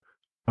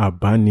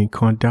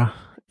Àbánikàndá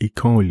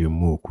ikán ò lè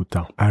mú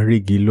òkúta.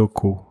 Arígi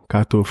lóko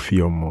ká tó fi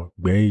ọmọ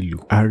gbẹ́ ìlú.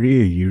 A rí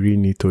èyí rí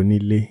ní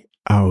tonílé,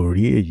 a ò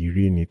rí èyí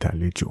rí ní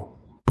tàlejò.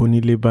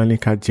 Bónílé bá ní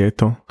ká jẹ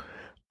tán,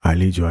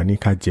 àlejò á ní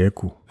ká jẹ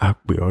kù. A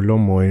pè ọ́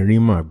lọ́mọ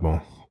erín-màgbon,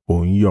 ò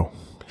ń yọ̀.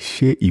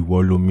 Ṣé ìwọ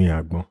lomi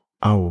àgbọn?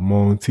 A ò mọ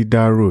ohun tí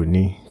dárò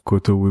ní kó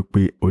tó wí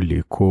pé o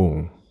lè kó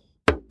òun.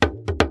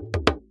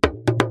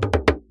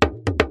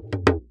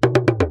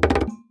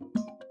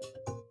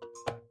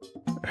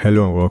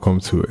 Hello and welcome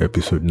to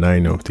episode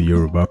 9 of the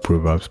Yoruba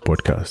Proverbs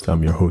podcast.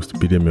 I'm your host,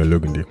 Bidemi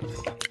Ologunde.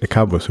 Ẹ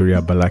káàbọ̀ sórí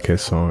abala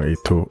kẹsàn-án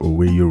ètò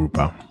òwe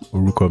Yorùbá.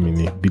 Orúkọ mi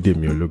ni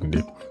Bidemi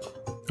Ologunde.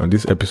 On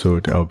this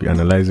episode, I'll be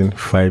analyzing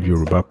 5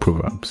 Yoruba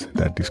proverbs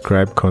that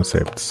describe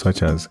concepts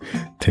such as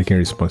taking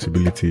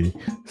responsibility,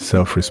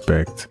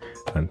 self-respect,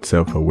 and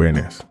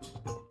self-awareness.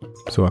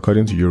 So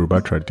according to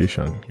Yoruba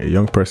tradition, a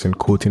young person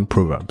quoting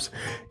proverbs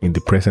in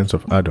the presence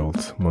of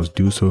adults must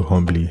do so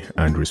humbly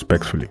and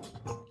respectfully.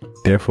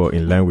 Therefore,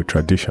 in line with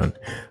tradition,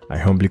 I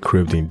humbly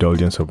crave the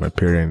indulgence of my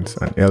parents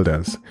and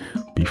elders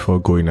before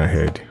going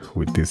ahead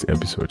with this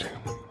episode.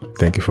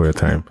 Thank you for your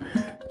time.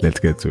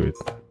 Let's get to it.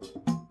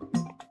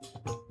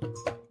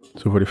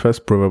 So for the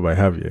first proverb I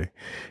have here,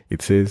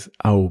 it says,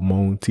 A ò mọ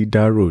ohun tí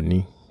dárò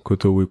ní kó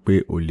tó wí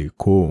pé o lè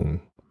kó òun.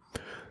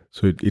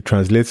 So it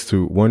translates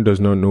to, one does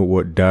not know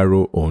what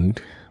Daro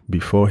owned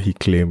before he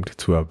claimed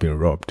to have been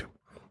robbed.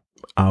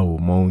 A ò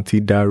mọ ohun tí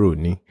dárò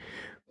ní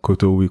kó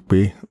tó wí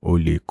pé o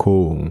lè kó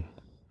òun.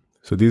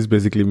 So this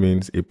basically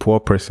means a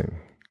poor person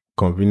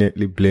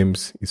conveniently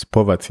blames his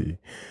poverty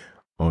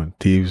on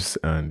thieves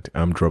and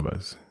armed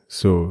robbers.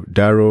 So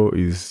Daro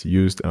is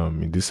used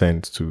in this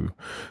sense to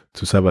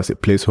serve as a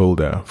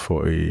placeholder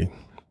for a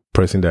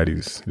person that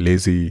is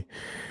lazy,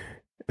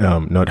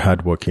 not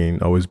hardworking,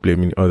 always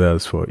blaming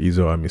others for his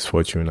or her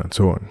misfortune and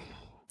so on.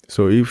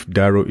 So if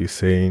Daro is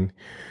saying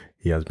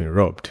he has been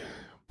robbed,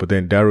 but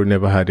then Daro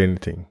never had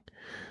anything,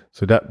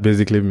 so that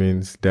basically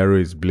means Daro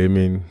is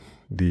blaming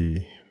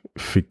the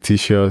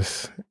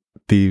fictitious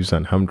thieves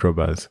and armed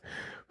robbers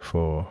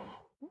for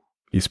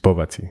his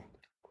poverty.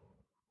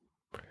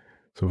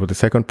 So for the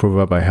second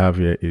proverb I have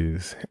here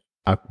is,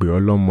 A pè ọ́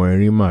lọ́mọ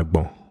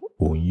erín-màgbon,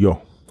 ò ń yọ̀.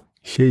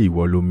 Ṣé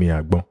ìwọ lomi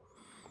àgbọn?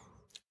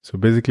 So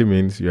basically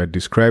means you are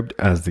described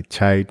as the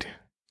child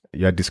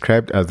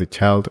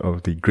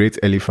of the great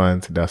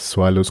elephant that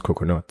swallows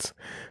coconuts,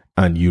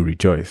 and you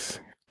rejoice.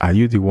 Are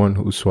you the one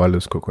who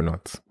swallows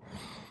coconuts?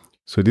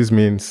 So this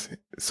means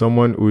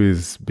someone who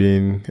is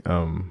being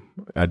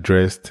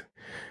addressed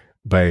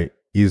by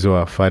his or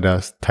her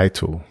father's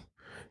title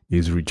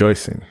is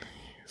rejoicing.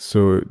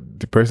 So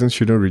the person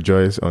shouldn't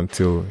rejoice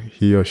until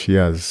he or she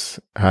has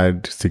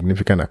had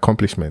significant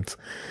accomplishments.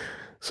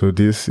 So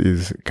this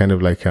is kind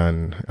of like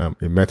a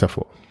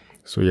metaphor.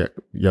 So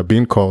you're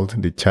being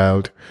called the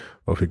child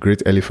of a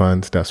great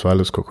elephant that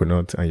swallows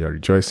coconuts, and you're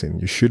rejoicing.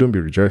 You shouldn't be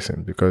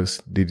rejoicing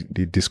because the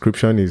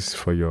description is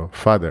for your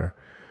father,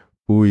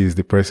 who is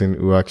the person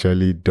who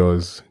actually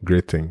does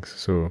great things.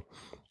 So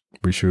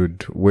we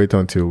should wait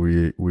until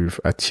we've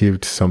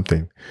achieved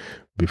something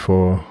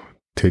before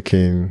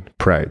taking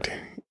pride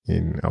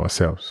in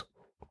ourselves.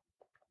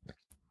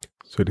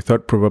 So the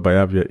third proverb I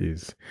have here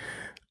is,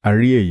 A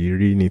rí èyí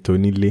rí ní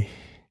tonílé,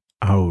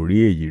 a ò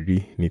rí èyí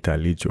rí ní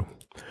tàlejò.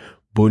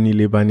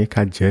 Bónílé bá ní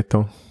ká jẹ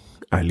tán,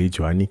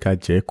 àlejò á ní ká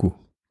jẹ kù.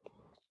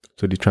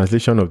 So the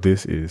translation of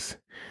this is,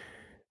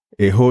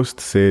 a host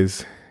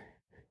says,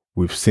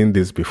 we've seen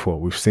this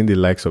before. We've seen the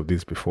likes of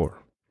this before.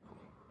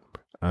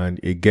 And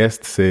a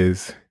guest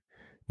says,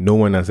 no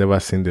one has ever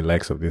seen the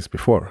likes of this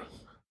before.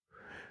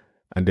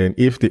 And then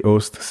if the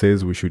host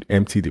says we should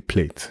empty the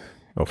plate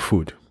of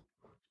food,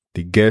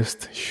 the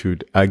guest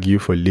should argue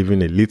for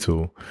leaving a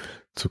little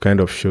to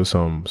kind of show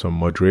some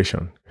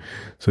moderation.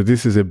 So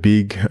this is a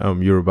big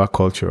Yoruba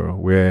culture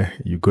where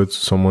you go to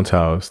someone's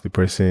house, the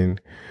person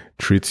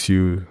treats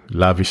you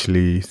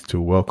lavishly to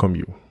welcome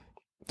you.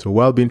 So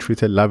while being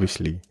treated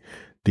lavishly,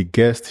 the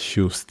guest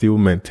should still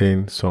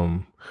maintain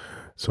some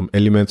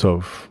elements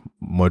of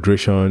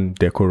moderation,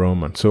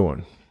 decorum, and so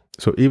on.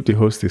 So if the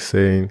host is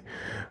saying,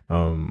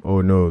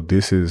 oh no,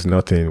 this is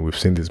nothing, we've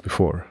seen this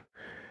before,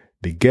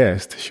 the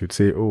guest should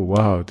say, oh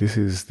wow, this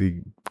is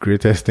the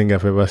greatest thing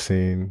I've ever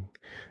seen,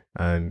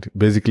 and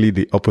basically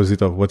the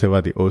opposite of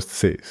whatever the host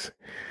says.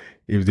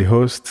 If the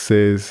host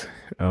says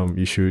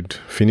you should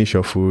finish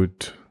your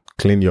food,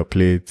 clean your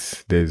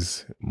plates,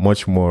 there's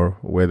much more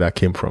where that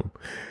came from.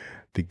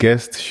 The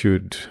guest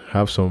should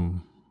have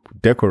some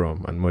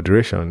decorum and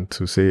moderation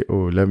to say,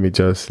 oh, let me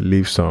just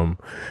leave some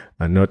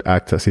and not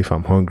act as if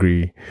I'm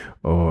hungry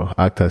or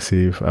act as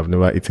if I've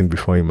never eaten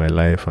before in my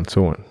life and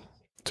so on.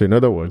 So in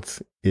other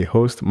words, a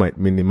host might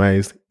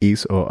minimize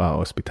his or her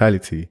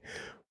hospitality,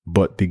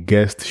 but the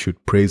guest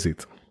should praise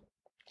it.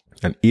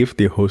 And if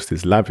the host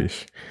is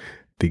lavish,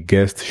 the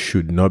guest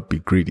should not be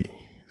greedy.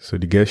 So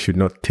the guest should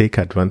not take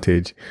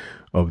advantage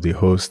of the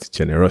host's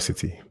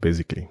generosity,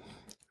 basically.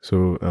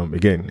 So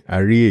again, a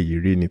rí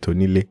èyí rí ní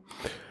tonílé,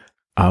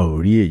 a ò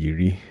rí èyí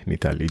rí ní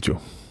tàlejò.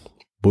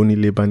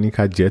 Bónílé bá ní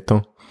ká jẹ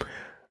tán,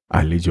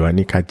 àlejò á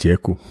ní ká jẹ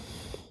kù.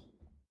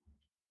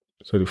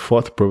 So the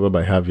fourth proverb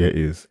I have here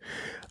is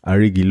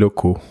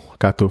Arigiloko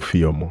kato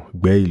fiomo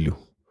gbeilu,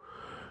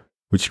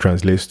 which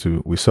translates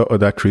to, we saw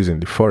other trees in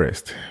the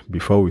forest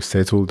before we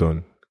settled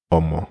on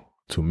omo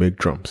to make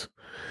drums.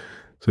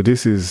 So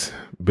this is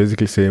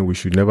basically saying we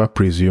should never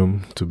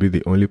presume to be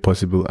the only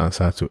possible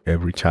answer to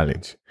every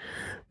challenge.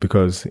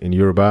 Because in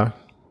Yoruba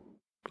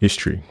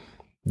history,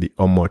 the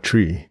omo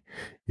tree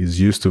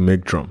is used to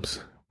make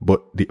drums.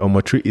 But the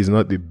omo tree is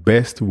not the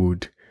best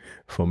wood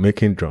for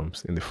making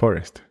drums in the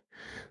forest.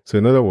 So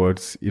in other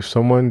words, if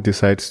someone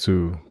decides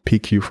to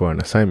pick you for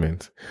an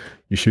assignment,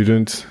 you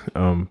shouldn't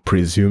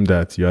presume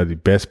that you are the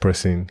best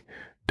person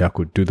that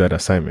could do that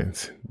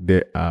assignment.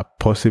 There are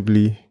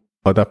possibly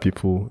other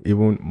people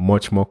even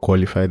much more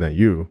qualified than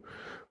you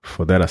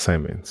for that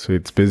assignment. So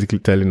it's basically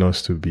telling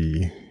us to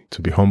be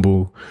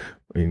humble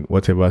in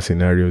whatever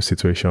scenario,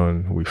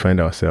 situation we find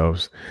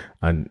ourselves,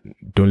 and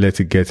don't let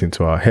it get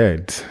into our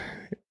heads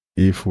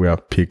if we are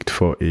picked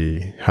for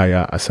a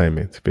higher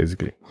assignment,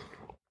 basically.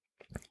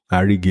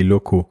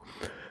 Arigiloko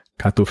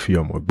kato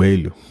fiomo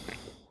gbeilu.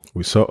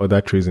 We saw other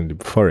trees in the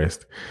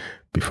forest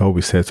before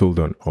we settled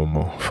on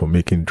omo for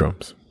making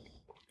drums.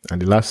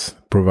 And the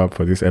last proverb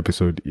for this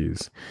episode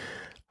is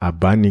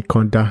Abani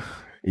konda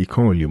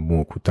ikon oli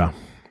mu okuta.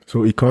 So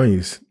ikon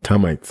is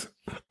termite.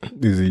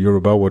 This is a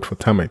Yoruba word for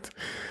termite.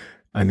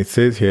 And it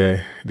says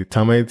here, the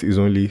termite is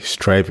only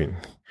striving.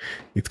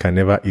 It can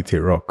never eat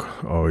a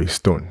rock or a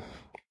stone.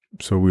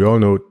 So we all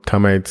know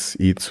termites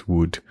eat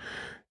wood.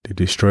 They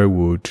destroy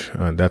wood,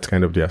 and that's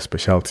kind of their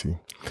specialty.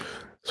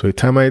 So a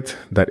termite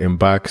that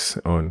embarks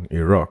on a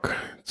rock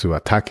to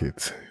attack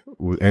it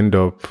will end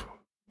up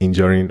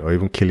injuring or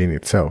even killing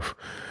itself,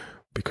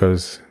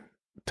 because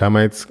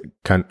termites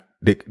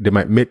they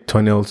might make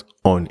tunnels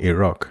on a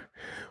rock,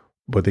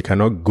 but they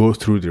cannot go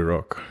through the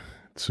rock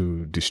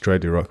to destroy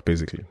the rock,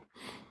 basically.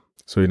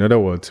 So in other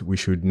words, we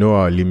should know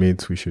our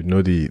limits. We should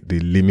know the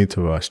limit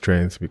of our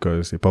strength,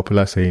 because a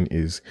popular saying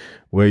is,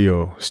 where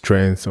your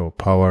strength or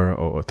power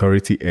or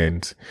authority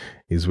ends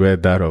is where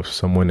that of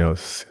someone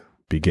else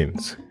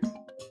begins.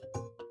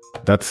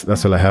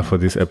 That's all I have for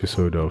this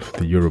episode of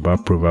the Yoruba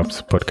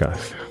Proverbs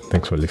podcast.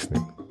 Thanks for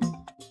listening.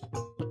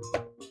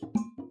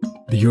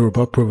 The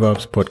Yoruba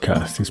Proverbs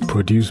podcast is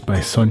produced by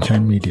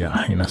Sunshine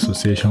Media in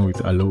association with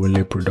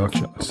Alowole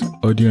Productions.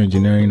 Audio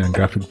engineering and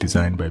graphic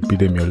design by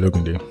Bidemi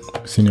Ologunde.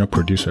 Senior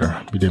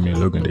producer Bidemi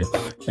Ologunde.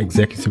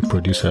 Executive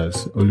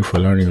producers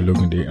Olufolarin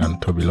Ologunde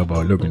and Tobiloba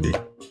Ologunde.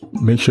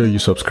 Make sure you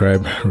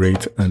subscribe,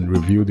 rate, and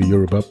review the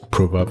Yoruba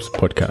Proverbs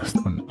podcast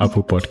on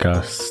Apple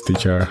Podcasts,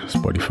 Stitcher,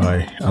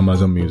 Spotify,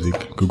 Amazon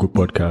Music, Google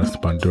Podcasts,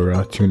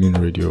 Pandora, TuneIn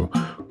Radio,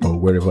 or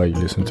wherever you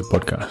listen to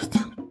podcasts.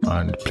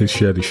 And please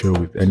share the show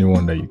with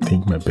anyone that you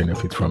think might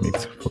benefit from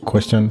it. For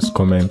questions,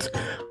 comments,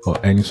 or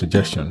any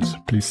suggestions,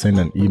 please send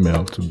an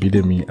email to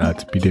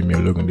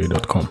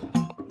bidemi@bidemiologunde.com.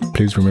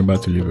 Please remember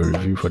to leave a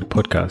review for the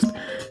podcast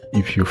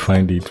if you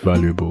find it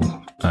valuable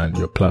and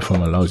your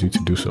platform allows you to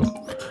do so.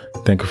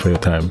 Thank you for your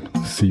time.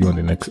 See you on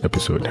the next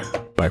episode.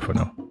 Bye for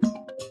now.